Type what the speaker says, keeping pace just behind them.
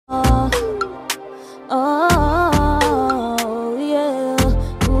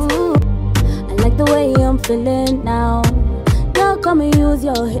hustling now. Now come and use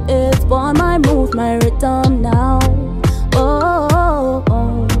your hips for my move, my rhythm now. Oh, oh,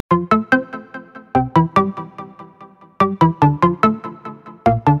 oh.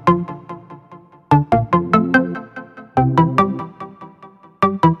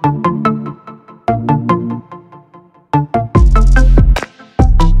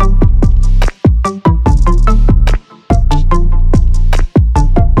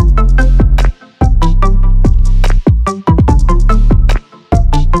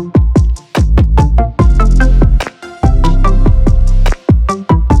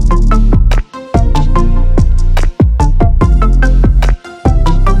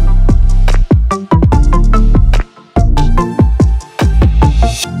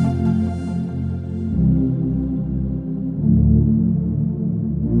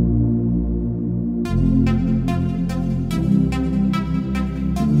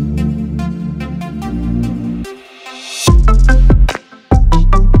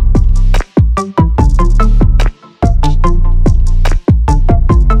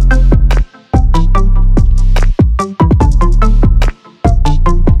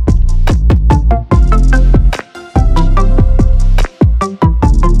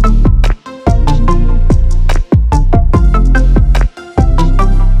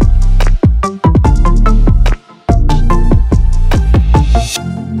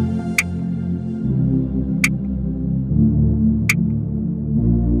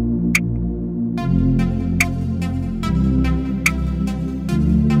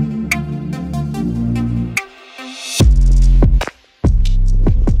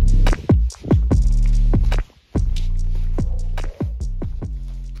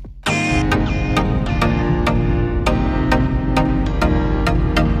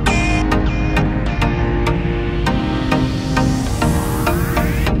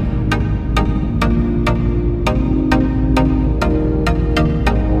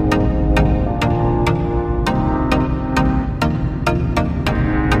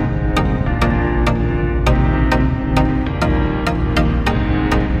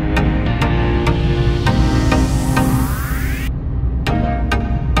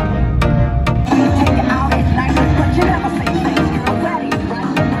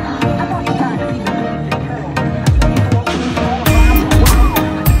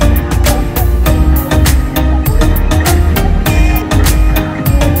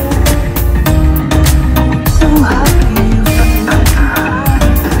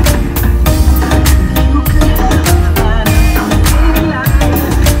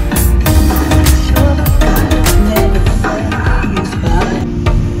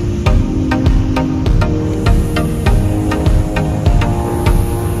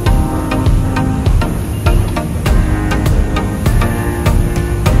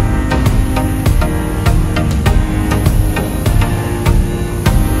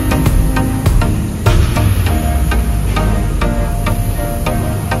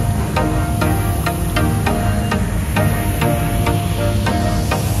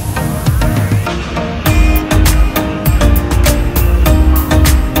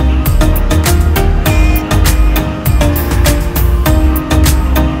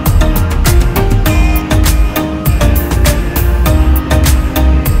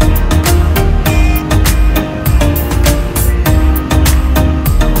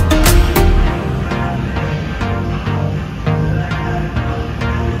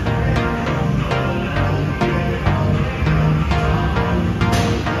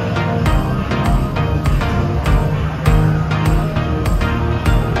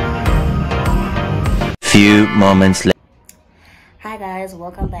 Few moments later. Hi guys,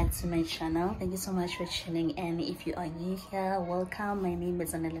 welcome back to my channel. Thank you so much for tuning in. If you are new here, welcome. My name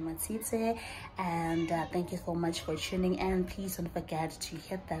is Zanele Matshitse, and thank you so much for tuning in. Please don't forget to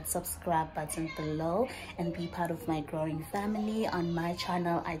hit that subscribe button below and be part of my growing family. On my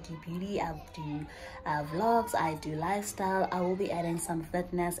channel, I do beauty, I do vlogs, I do lifestyle. I will be adding some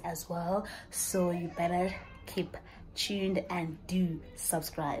fitness as well, so you better keep tuned and do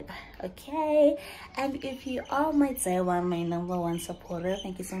subscribe, okay? And if you are my day one, my number one supporter,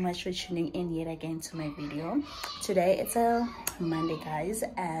 thank you so much for tuning in yet again to my video. Today it's a Monday, guys,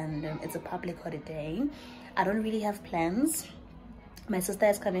 and it's a public holiday. I don't really have plans. My sister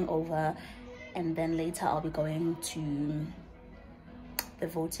is coming over, and then later I'll be going to the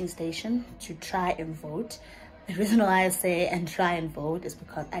voting station to try and vote. The reason why I say and try and vote is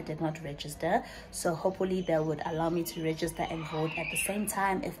because I did not register, so hopefully they would allow me to register and vote at the same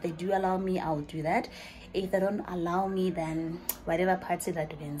time. If they do allow me, I will do that. If they don't allow me, then whatever party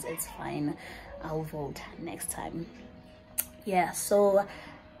that wins, it's fine. I'll vote next time. Yeah, so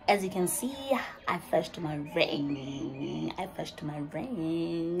as you can see, I fetched my ring. Yeah, I fetched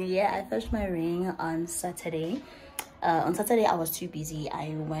my ring on Saturday. On Saturday I was too busy. I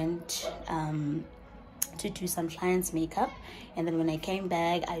went to do some clients' makeup, and then when I came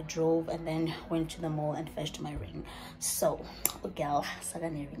back I drove and then went to the mall and fetched my ring. So girl,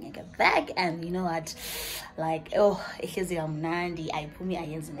 suddenly ring I got back, and you know what, like, oh, I'm 90, I put me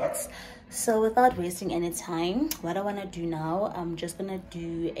next. So without wasting any time, what I want to do now, I'm just gonna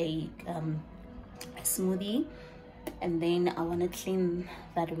do a smoothie, and then I want to clean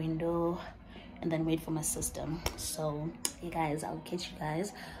that window and then wait for my sister. So you guys, I'll catch you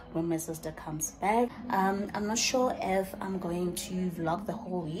guys when my sister comes back. I'm not sure if I'm going to vlog the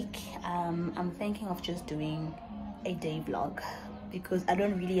whole week. I'm thinking of just doing a day vlog because I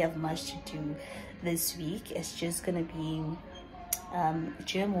don't really have much to do this week. It's just gonna be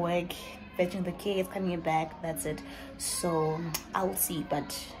gym work, fetching the kids, coming back, that's it. So I'll see,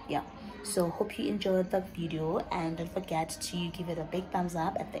 but yeah. So hope you enjoyed the video, and don't forget to give it a big thumbs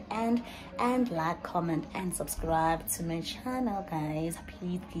up at the end, and like, comment, and subscribe to my channel, guys.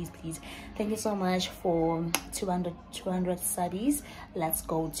 Please. Thank you so much for 200 studies. Let's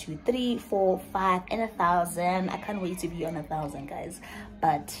go to 3, 4, 5 and 1,000. I can't wait to be on 1,000, guys.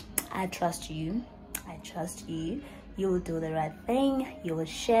 But I trust you. You will do the right thing. You will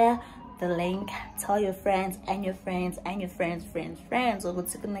share the link, tell your friends and your friends and your friends or go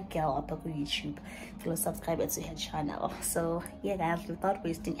to the girl up on YouTube to subscribe to her channel. So yeah guys, without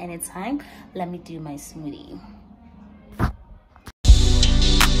wasting any time, let me do my smoothie.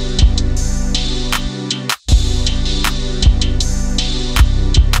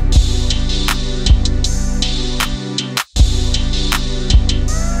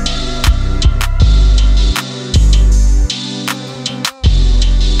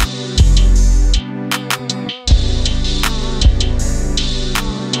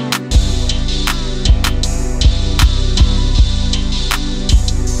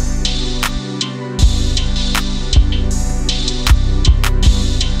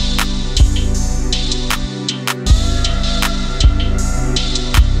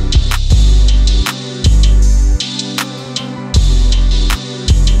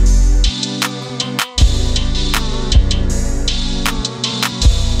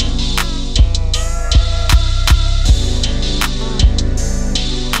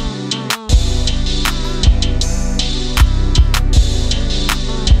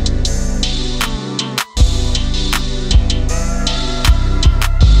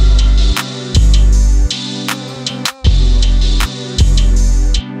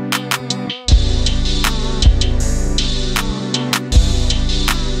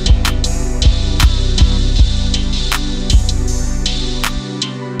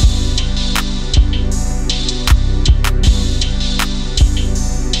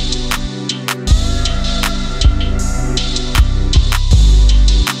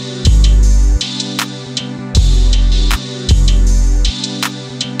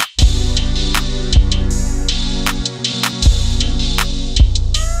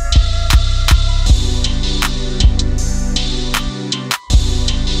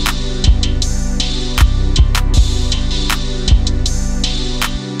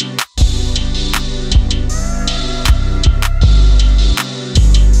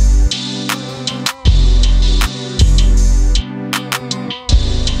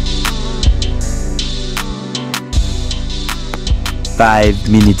 5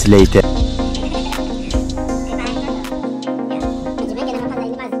 minutes later.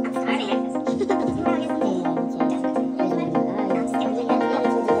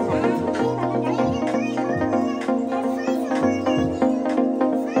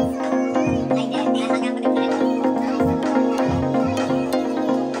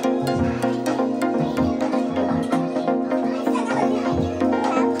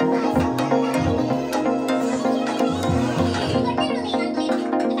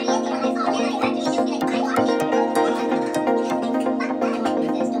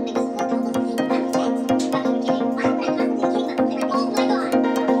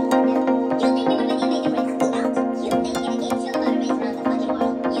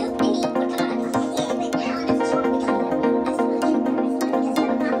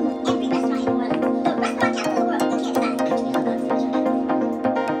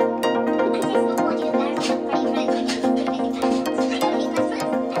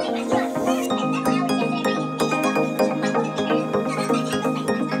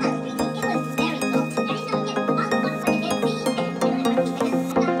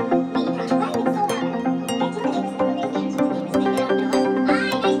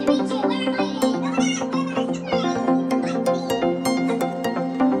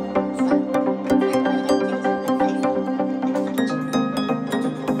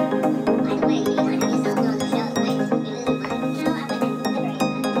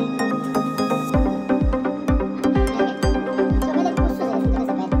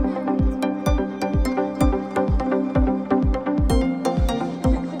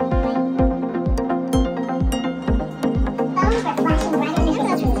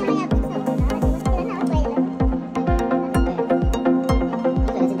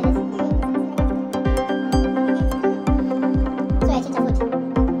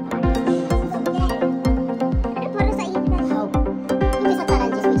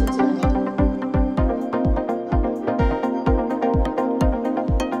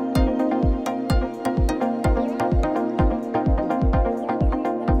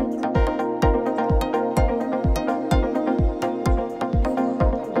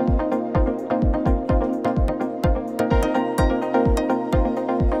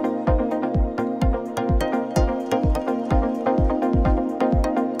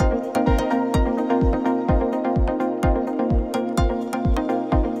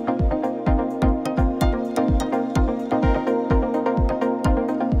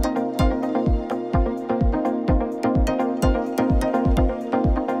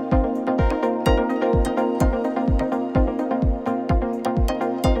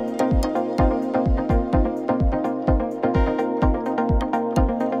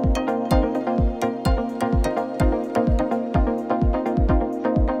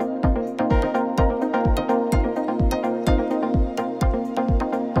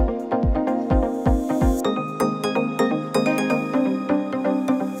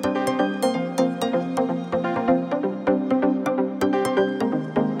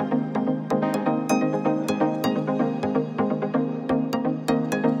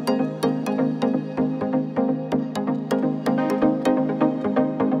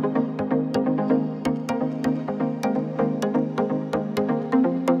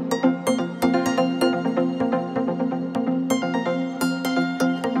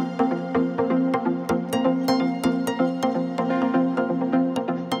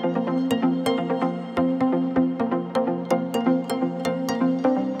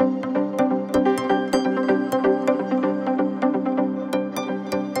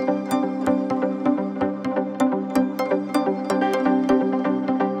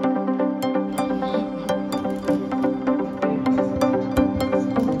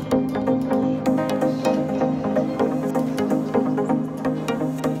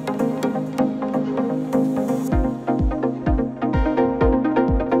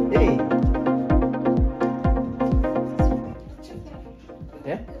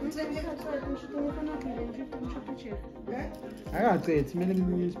 It's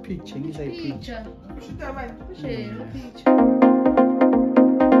a picture. Picture.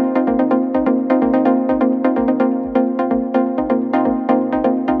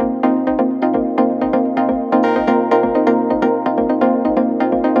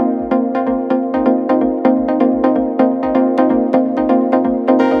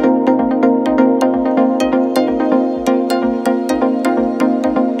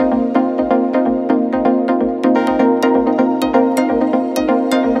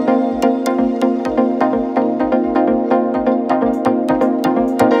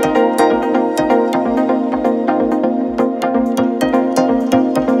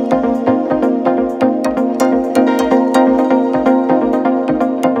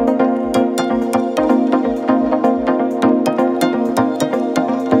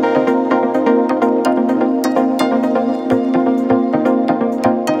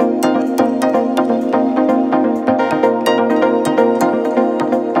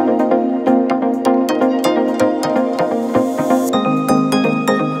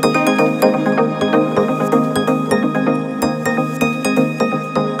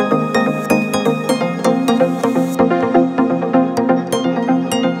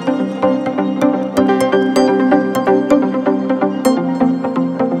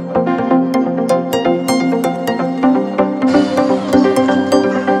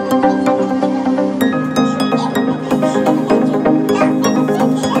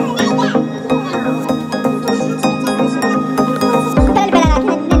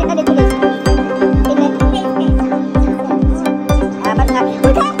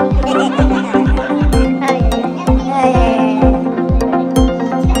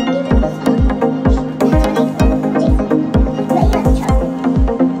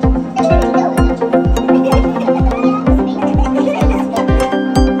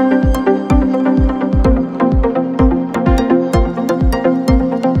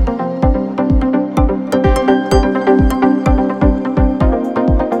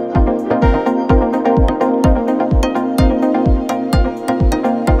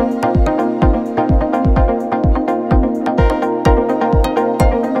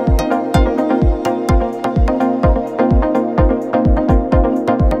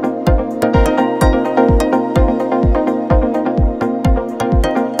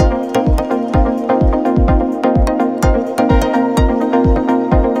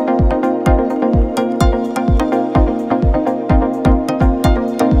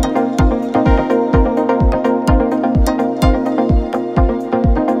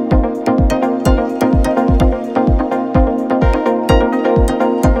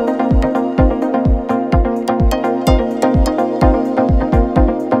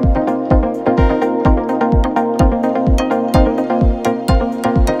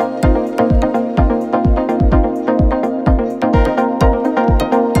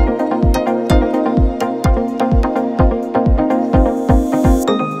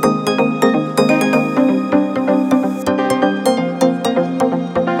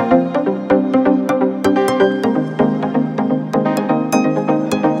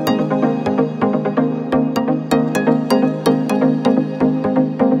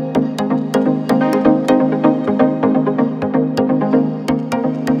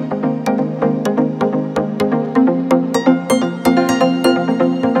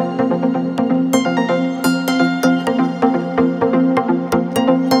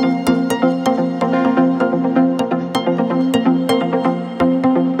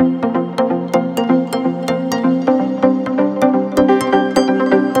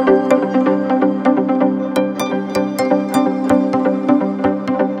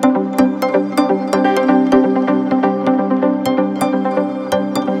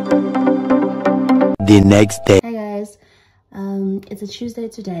 the next day. Hi guys, it's a Tuesday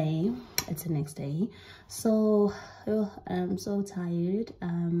today. It's the next day, so I'm so tired.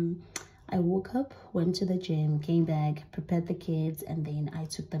 I woke up, went to the gym, came back, prepared the kids, and then I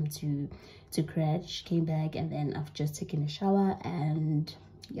took them to crèche, came back, and then I've just taken a shower. And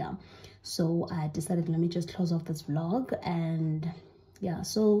yeah, so I decided, let me just close off this vlog. And yeah,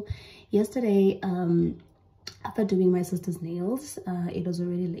 so yesterday after doing my sister's nails, it was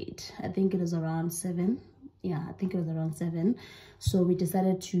already late. I think it was around 7. Yeah, I think it was around 7. So we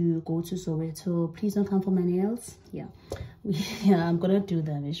decided to go to Soweto. Please don't come for my nails. Yeah, I'm gonna do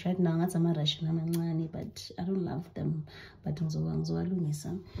them. It's right now, but I don't love them. But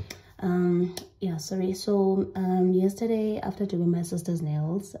yeah, sorry. So yesterday after doing my sister's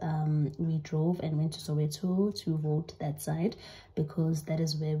nails, we drove and went to Soweto to vote that side, because that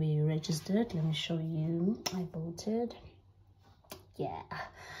is where we registered. Let me show you. I voted.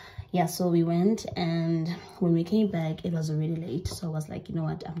 yeah, so we went, and when we came back it was already late, so I was like, you know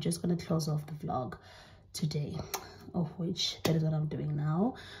what, I'm just gonna close off the vlog today, of which that is what I'm doing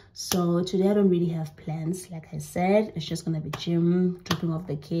now. So today I don't really have plans. Like I said, it's just gonna be gym, dropping off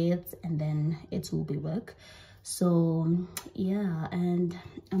the kids, and then it will be work. So yeah, and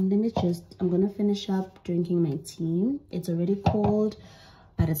I'm gonna finish up drinking my tea. It's already cold,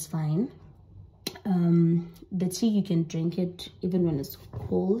 but it's fine. The tea, you can drink it even when it's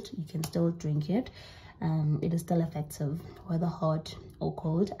cold, you can still drink it. It is still effective whether hot or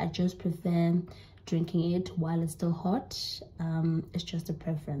cold. I just prefer drinking it while it's still hot. It's just a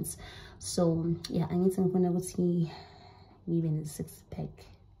preference. So yeah, I need some tea, even a 6-pack.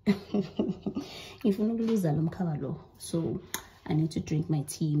 If you not lose so I need to drink my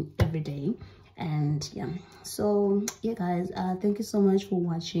tea every day. And yeah, so yeah guys, thank you so much for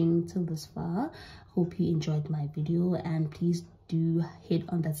watching till this far. Hope you enjoyed my video, and please do hit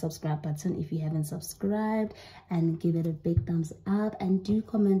on that subscribe button if you haven't subscribed, and give it a big thumbs up, and do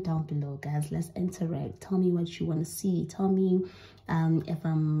comment down below guys. Let's interact. Tell me what you want to see. Tell me if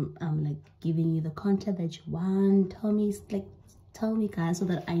I'm like giving you the content that you want. Tell me guys, so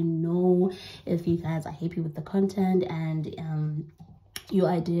that I know if you guys are happy with the content, and your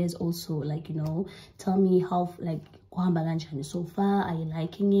ideas also, like, you know, tell me how, like, so far, are you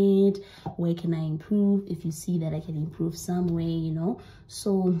liking it? Where can I improve? If you see that I can improve some way, you know.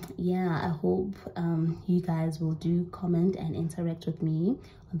 So yeah, I hope you guys will do comment and interact with me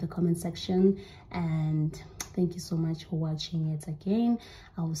on the comment section. And thank you so much for watching it again.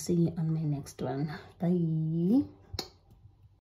 I will see you on my next one. Bye.